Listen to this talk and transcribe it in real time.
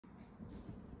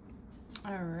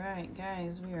All right,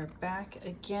 guys, we are back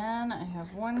again. I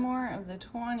have one more of the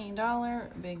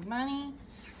 $20 Big Money,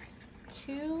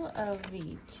 two of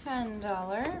the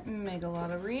 $10 Mega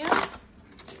Loteria.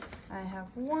 I have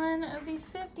one of the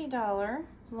 $50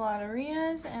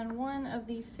 Loterias and one of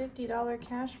the $50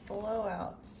 Cash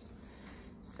Blowouts.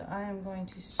 So I am going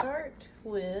to start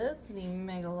with the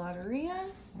Mega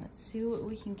Loteria. Let's see what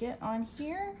we can get on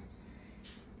here.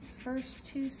 First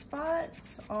two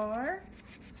spots are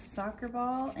soccer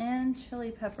ball and chili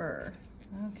pepper.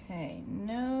 Okay,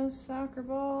 no soccer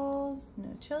balls,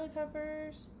 no chili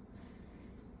peppers,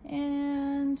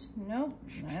 and nope,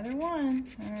 neither one.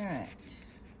 All right,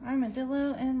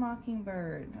 armadillo and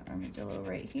mockingbird. Armadillo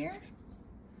right here,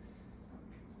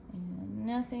 and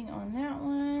nothing on that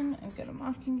one. I've got a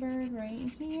mockingbird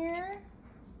right here.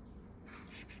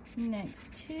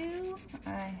 Next two, I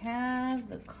have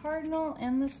the cardinal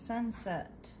and the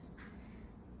sunset.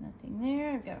 Nothing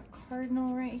there. I've got a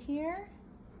cardinal right here,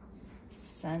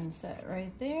 sunset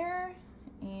right there,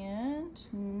 and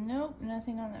nope,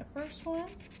 nothing on that first one.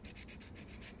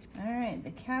 All right,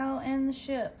 the cow and the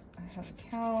ship. I have a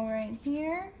cow right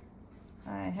here.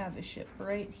 I have a ship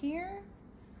right here.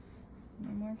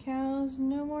 No more cows,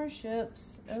 no more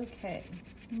ships. Okay,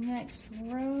 next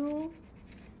row.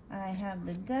 I have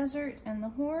the desert and the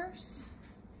horse.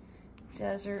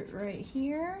 Desert right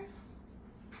here.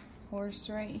 Horse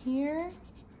right here.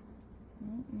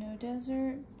 No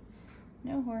desert,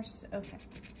 no horse. Okay.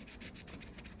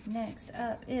 Next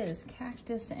up is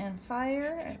cactus and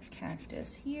fire. I have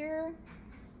cactus here.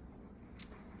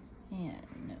 And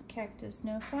no cactus,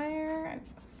 no fire. I have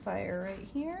fire right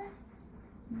here.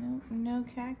 No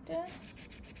cactus.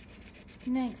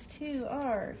 Next two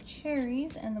are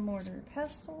cherries and the mortar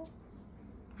pestle.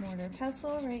 Mortar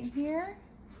pestle right here.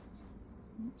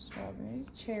 Strawberries,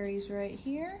 cherries right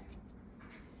here.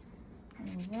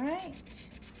 All right.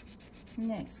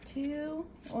 Next two,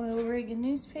 oil rig and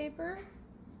newspaper.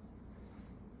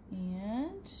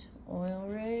 And oil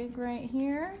rig right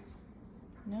here.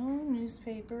 No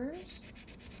newspapers.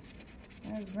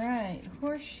 All right,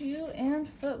 horseshoe and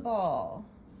football.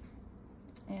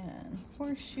 And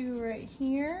horseshoe right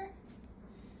here.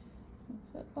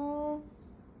 Football.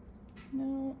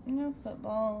 No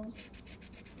footballs.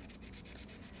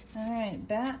 All right,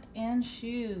 bat and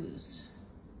shoes.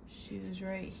 Shoes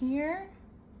right here.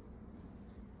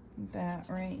 Bat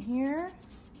right here.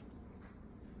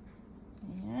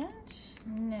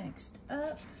 And next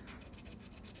up,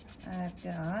 I've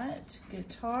got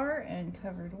guitar and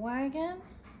covered wagon.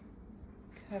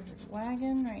 Covered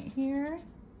wagon right here.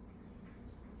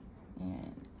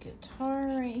 And guitar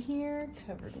right here,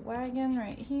 covered wagon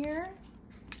right here.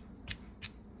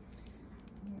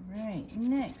 All right,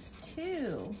 next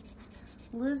two,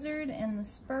 lizard and the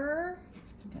spur.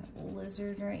 Got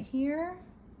lizard right here.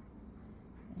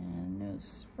 And no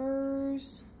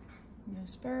spurs,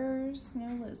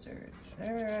 no lizards.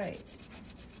 All right,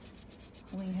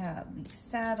 we have the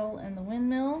saddle and the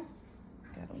windmill.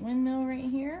 Got a windmill right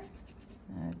here.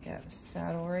 I've got a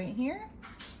saddle right here.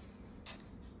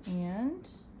 And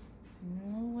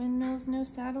no windmills, no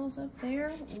saddles up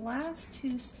there. Last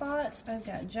two spots, I've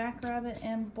got jackrabbit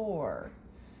and boar.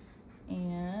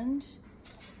 And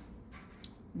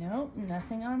nope,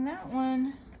 nothing on that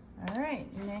one. All right,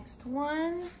 next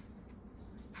one.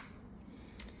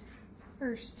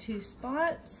 First two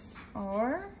spots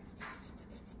are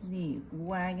the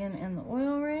wagon and the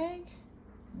oil rig.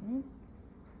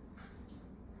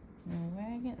 No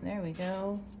wagon, there we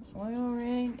go. Oil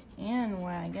rig and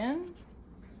wagon.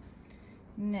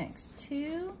 Next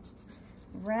two,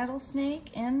 rattlesnake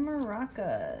and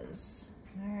maracas.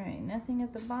 All right, nothing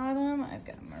at the bottom. I've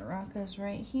got maracas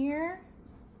right here.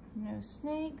 No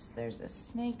snakes, there's a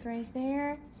snake right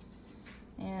there.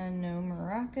 And no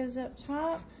maracas up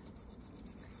top.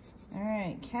 All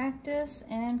right, cactus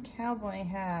and cowboy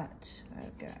hat.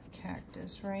 I've got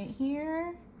cactus right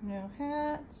here. No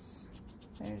hats.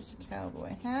 There's a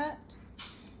cowboy hat.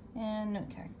 And no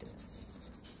cactus.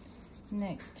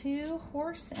 Next two,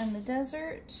 horse and the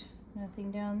desert.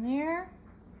 Nothing down there.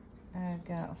 I've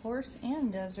got horse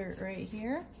and desert right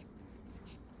here.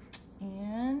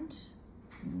 And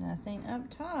nothing up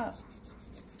top.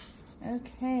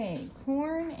 Okay,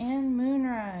 corn and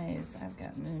moonrise. I've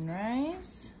got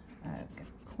moonrise. I've got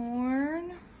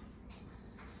corn.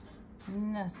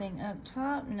 Nothing up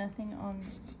top, nothing on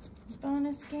the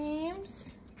bonus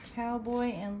games.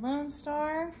 Cowboy and Lone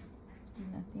Star.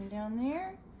 Nothing down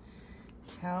there.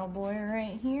 Cowboy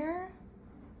right here.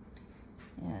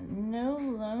 And no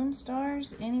Lone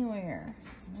Stars anywhere.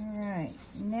 All right,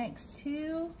 next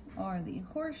two are the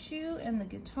horseshoe and the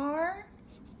guitar.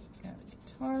 Got the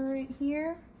guitar right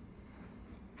here.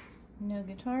 No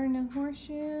guitar, no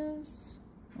horseshoes.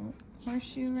 Oh,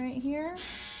 horseshoe right here.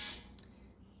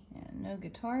 And no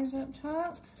guitars up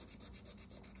top.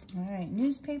 All right,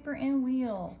 newspaper and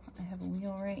wheel. I have a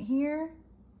wheel right here.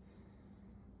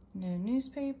 No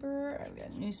newspaper. I've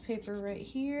got newspaper right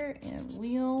here and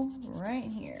wheel right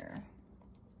here.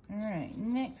 All right,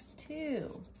 next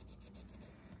two.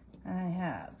 I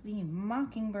have the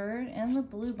mockingbird and the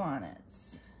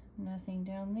bluebonnets. Nothing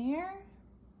down there.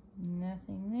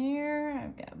 Nothing there.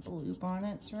 I've got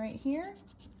bluebonnets right here.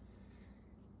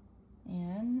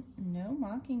 And no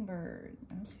mockingbird.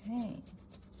 Okay.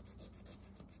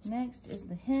 Next is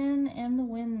the hen and the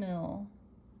windmill.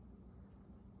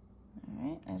 All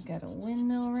right, I've got a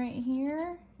windmill right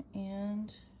here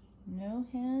and no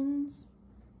hens.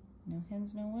 No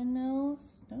hens, no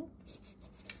windmills. Nope.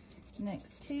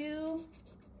 Next two,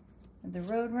 the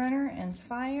Roadrunner and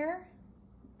fire.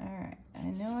 All right, I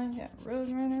know I've got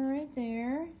Roadrunner right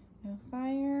there. No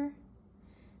fire.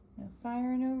 No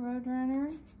fire, no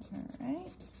Roadrunner. All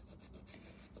right.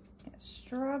 Got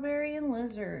strawberry and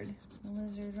lizard.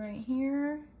 Lizard right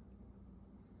here.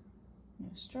 No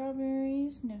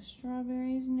strawberries, no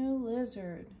strawberries, no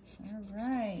lizard. All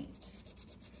right.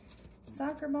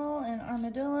 Soccer ball and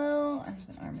armadillo. I have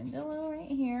an armadillo right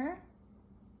here.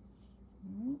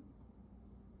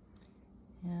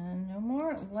 And no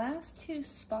more. Last two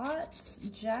spots.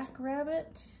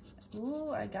 Jackrabbit. Ooh,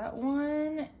 I got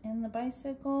one in the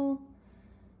bicycle.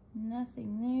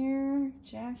 Nothing there.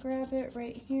 Jackrabbit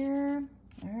right here.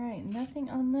 All right, nothing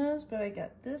on those, but I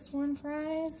got this one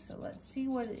prize. So let's see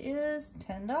what it is.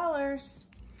 $10.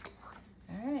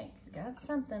 All right, got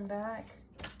something back.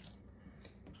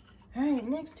 All right,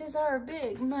 next is our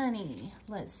big money.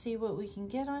 Let's see what we can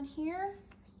get on here.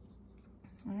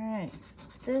 All right,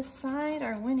 this side,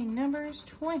 our winning numbers,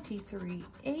 23,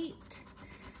 8,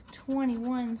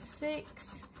 21,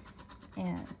 6,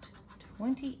 and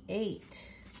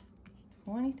 28.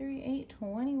 23, 8,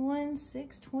 21,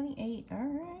 6, 28. All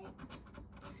right.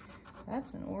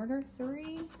 That's an order.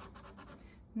 3,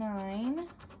 9,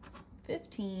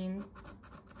 15,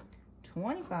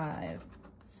 25,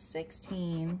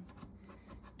 16,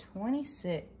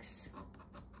 26,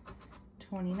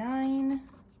 29,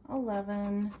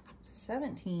 11,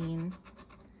 17,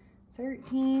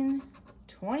 13,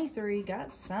 23.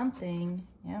 Got something.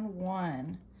 And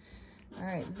 1. All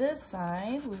right, this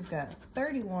side, we've got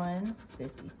 31,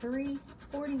 53,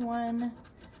 41,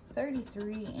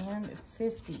 33, and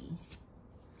 50.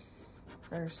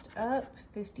 First up,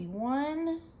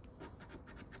 51,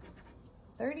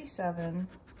 37,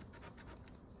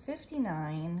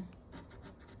 59,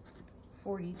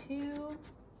 42,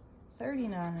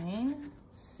 39,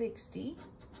 60,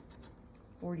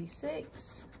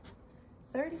 46,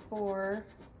 34,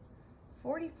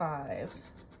 45,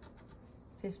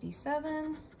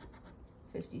 57,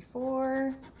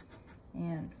 54,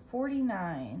 and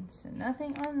 49. So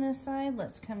nothing on this side.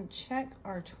 Let's come check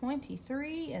our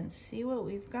 23 and see what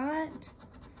we've got.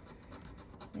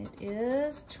 It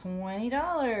is $20.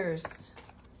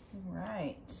 All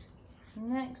right.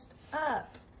 Next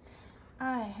up,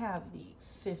 I have the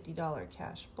 $50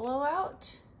 cash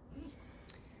blowout.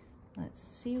 Let's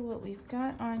see what we've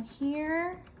got on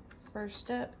here. First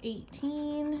up,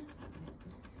 18,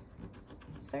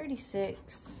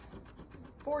 36,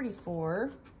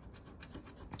 44,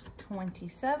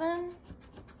 27,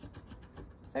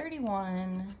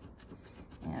 31,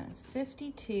 and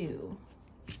 52.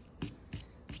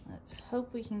 Let's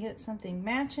hope we can get something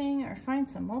matching or find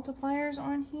some multipliers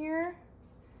on here.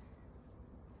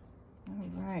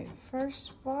 All right, first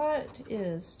spot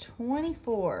is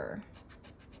 24.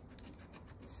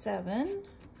 7,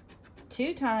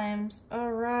 2 times.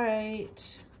 All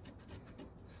right.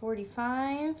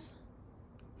 45,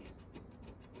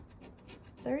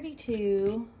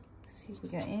 32. Let's see if we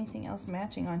got anything else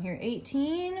matching on here.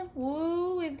 18.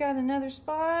 Woo, we've got another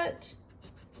spot.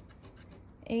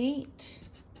 8,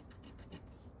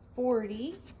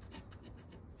 40,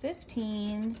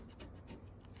 15,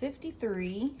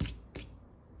 53.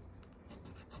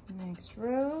 Next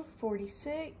row,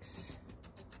 46,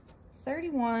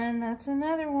 31. That's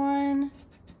another one.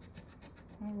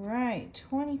 All right,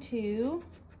 22,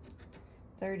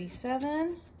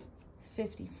 37,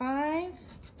 55,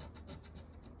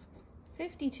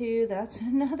 52, that's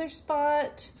another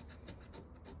spot.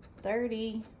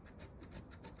 30,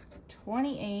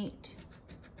 28,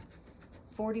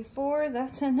 44,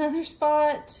 that's another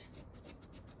spot.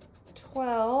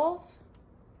 12,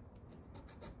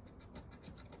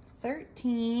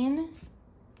 13,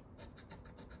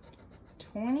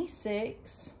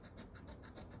 26,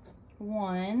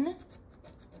 1,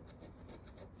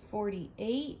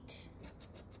 48,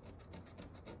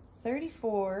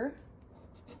 34,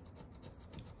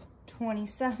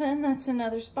 27, that's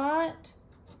another spot,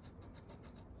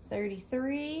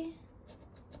 33,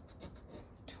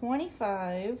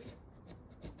 25,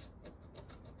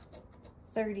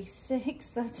 36,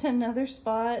 that's another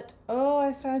spot. Oh,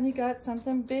 I finally got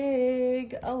something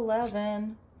big.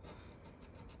 11,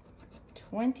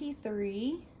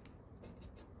 23,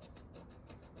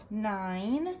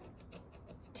 9,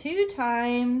 2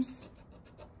 times,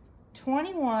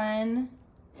 21,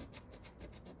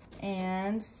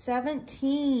 and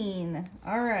 17.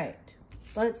 All right,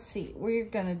 let's see. We're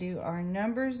gonna do our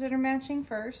numbers that are matching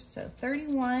first. So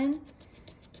 31,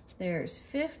 there's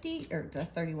 50, or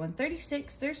 31,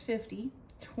 36, there's 50,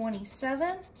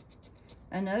 27,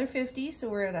 another 50, so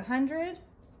we're at 100.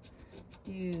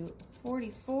 Do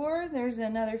 44, there's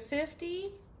another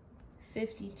 50,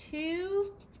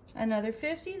 52, another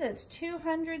 50, that's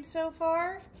 200 so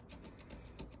far.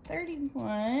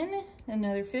 31,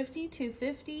 another 50,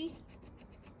 250,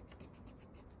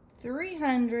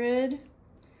 300,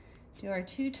 do our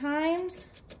 2 times.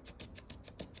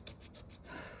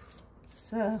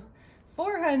 So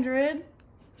 400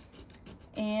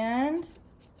 and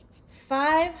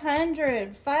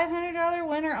 500. $500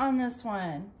 winner on this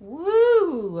one.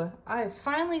 Woo! I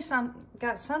finally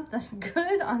got something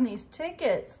good on these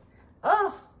tickets.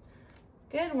 Oh,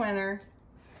 good winner.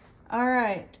 All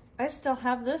right, I still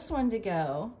have this one to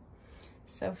go.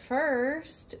 So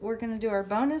first, we're gonna do our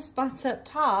bonus spots up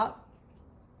top.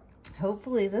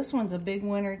 Hopefully this one's a big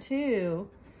winner too.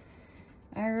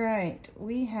 All right,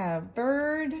 we have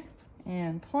bird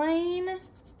and plane,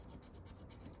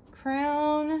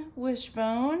 crown,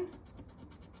 wishbone,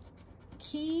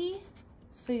 key,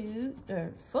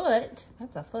 foot,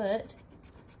 that's a foot,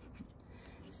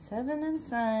 7 and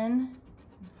sun,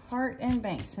 heart and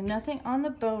bank. So nothing on the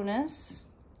bonus.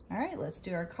 All right, let's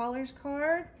do our callers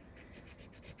card.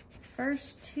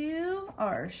 First 2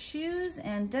 are shoes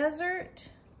and desert.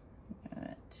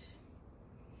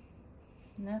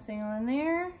 Nothing on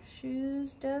there.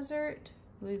 Shoes, desert.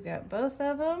 We've got both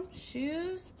of them,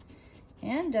 shoes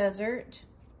and desert.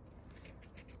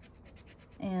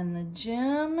 And the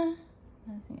gem,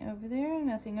 nothing over there,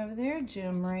 nothing over there.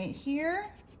 Gem right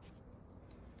here.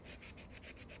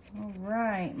 All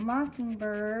right,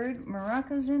 mockingbird,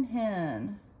 maracas and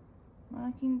hen.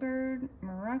 Mockingbird,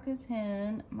 maracas,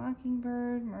 hen,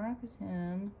 mockingbird, maracas,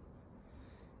 hen.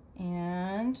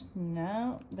 And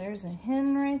no, there's a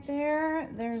hen right there.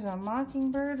 There's a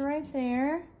mockingbird right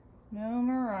there. No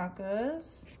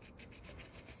maracas.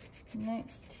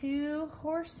 Next 2,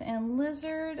 horse and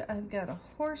lizard. I've got a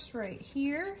horse right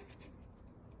here.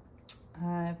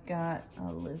 I've got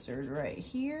a lizard right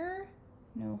here.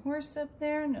 No horse up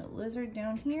there, no lizard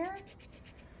down here.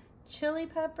 Chili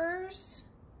peppers.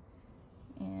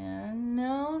 And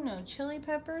no chili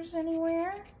peppers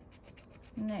anywhere.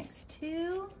 Next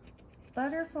 2,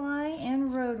 butterfly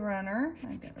and roadrunner.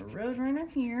 I've got a roadrunner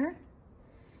here.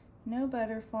 No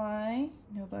butterfly,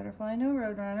 no butterfly, no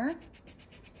roadrunner.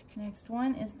 Next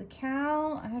one is the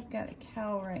cow. I've got a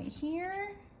cow right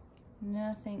here.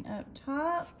 Nothing up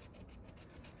top.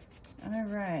 All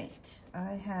right,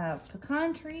 I have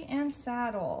pecan tree and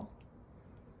saddle.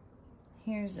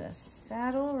 Here's a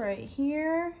saddle right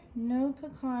here. No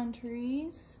pecan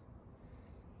trees.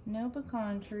 No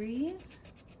pecan trees.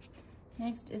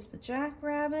 Next is the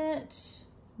jackrabbit.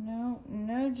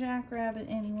 No jackrabbit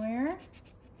anywhere.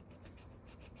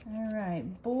 All right,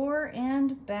 boar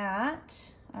and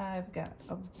bat. I've got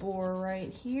a boar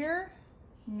right here.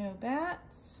 No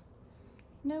bats.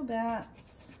 No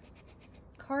bats.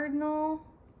 Cardinal.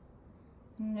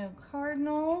 No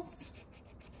cardinals.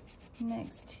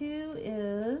 Next 2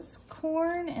 is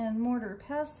corn and mortar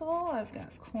pestle. I've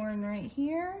got corn right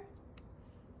here.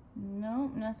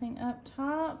 Nope, nothing up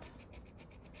top.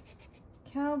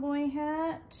 Cowboy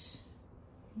hat.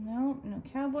 Nope, no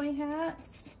cowboy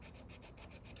hats.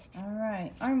 All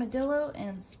right, armadillo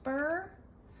and spur.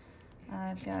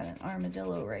 I've got an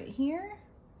armadillo right here.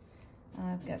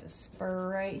 I've got a spur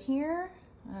right here.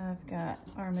 I've got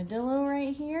armadillo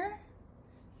right here.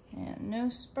 And no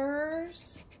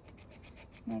spurs.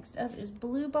 Next up is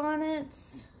blue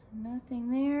bonnets. Nothing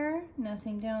there,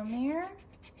 nothing down there.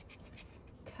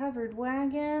 Covered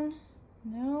wagon.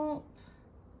 Nope.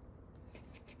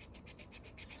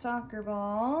 Soccer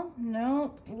ball.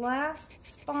 Nope. Last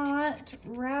spot,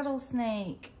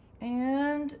 rattlesnake.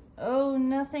 And, oh,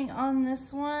 nothing on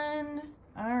this one.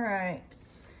 All right.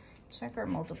 Check our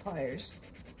multipliers.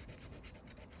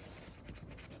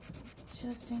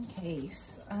 Just in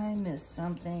case I missed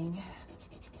something.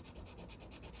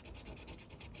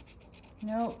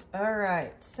 Nope. All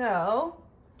right, so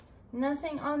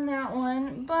nothing on that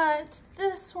one, but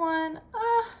this one,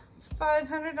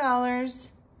 $500.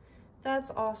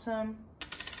 That's awesome.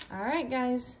 All right,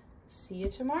 guys, see you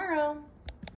tomorrow.